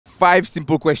5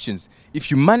 simple questions.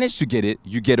 If you manage to get it,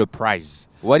 you get a prize.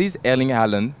 What is Erling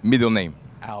Haaland's middle name?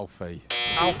 Alfie.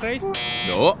 Alfie?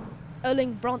 No.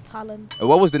 Erling Haaland.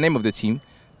 What was the name of the team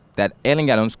that Erling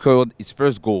Haaland scored his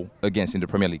first goal against in the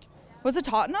Premier League? Was it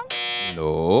Tottenham?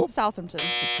 No. Southampton.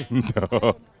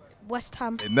 No. West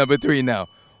Ham. Number 3 now.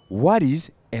 What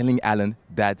is Erling Haaland's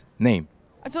dad's name?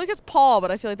 I feel like it's Paul,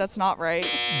 but I feel like that's not right.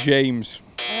 James.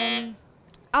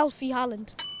 Alfie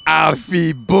Haaland.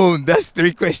 Alfie, boom. That's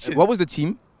 3 questions. What was the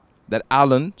team that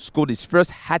Haaland scored his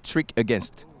first hat-trick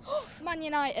against? Man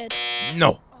United.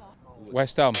 No.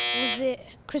 West Ham. Was it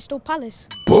Crystal Palace?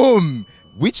 Boom.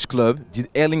 Which club did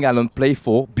Erling Haaland play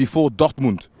for before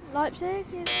Dortmund? Leipzig.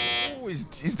 Yeah. Oh,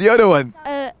 is the other one?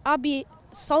 RB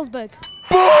Salzburg.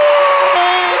 Boom!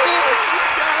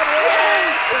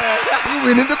 You're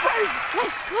winning the prize.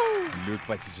 Let's go. Look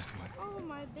what you just won. Oh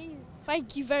my days.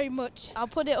 Thank you very much. I'll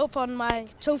put it up on my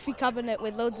trophy cabinet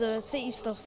with loads of City stuff.